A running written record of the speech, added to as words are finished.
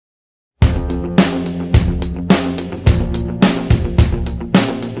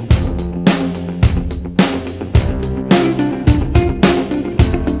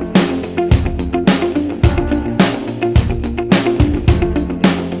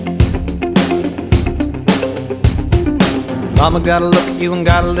Mama got a look at you and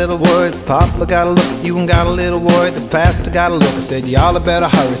got a little worried. Papa got a look at you and got a little worried. The pastor got a look and said, y'all better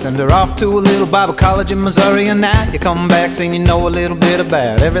hurry. Send her off to a little Bible college in Missouri. And now you come back saying you know a little bit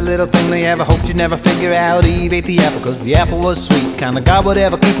about every little thing they ever hoped you'd never figure out. Eve ate the apple cause the apple was sweet. Kinda God would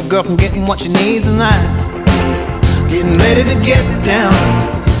ever keep a girl from getting what she needs. And I'm getting ready to get down.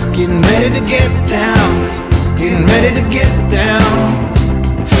 Getting ready to get down. Getting ready to get down.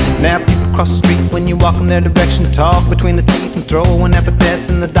 Now people cross the street when you walk in their direction. Talk between the teeth and throw in epithets.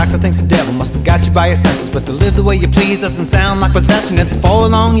 And the doctor thinks the devil must have got you by your senses. But to live the way you please doesn't sound like possession. It's 4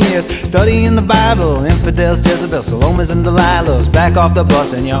 long years studying the Bible. Infidels, Jezebel, Salomes and Delilahs. Back off the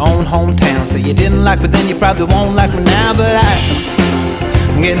bus in your own hometown. Say you didn't like me then, you probably won't like me now. But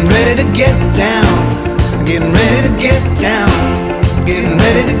I'm getting ready to get down. I'm getting ready to get down. Getting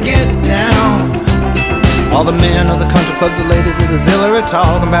ready to get down. All the men of the country club, the ladies of the auxiliary,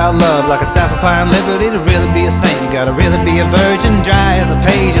 talking about love like it's apple pie and liberty. To really be a saint, you gotta really be a virgin. Dry as a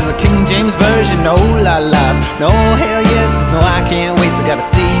page of the King James Version. No la las, no hell yeses, no I can't wait. So gotta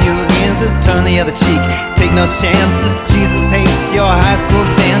see you again, says turn the other cheek. Take no chances, Jesus hates your high school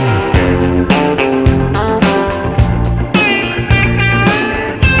dances.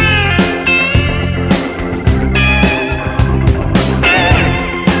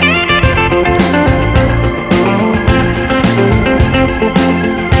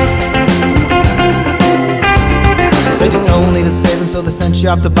 So they sent you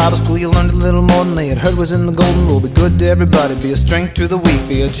off to Bible school. You learned a little more than they had heard was in the golden rule. Be good to everybody, be a strength to the weak.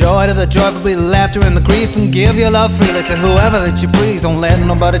 Be a joy to the joyful, be the laughter and the grief. And give your love freely to whoever that you please. Don't let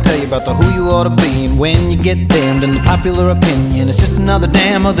nobody tell you about who you ought to be. And when you get damned in the popular opinion, it's just another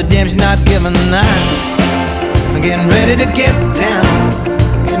damn of the damns you're not giving. I'm getting ready to get down.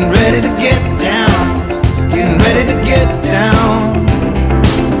 Getting ready to get down. Getting ready to get down.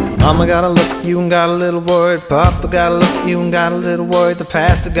 Mama got a look at you and got a little worried. Papa got a look at you and got a little worried. The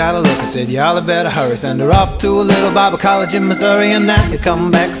pastor got a look and said, y'all better hurry. Send her off to a little Bible college in Missouri. And now you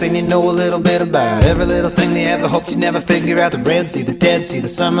come back saying you know a little bit about every little thing they ever hoped you'd never figure out. The Red Sea, the Dead Sea, the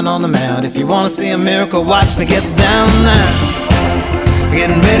Sermon on the Mount. If you want to see a miracle, watch me get down now.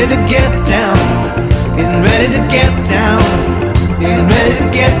 Getting ready to get down. Getting ready to get down. Getting ready to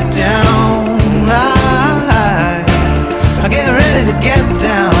get down. I'm getting ready to get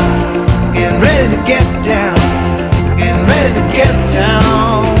down.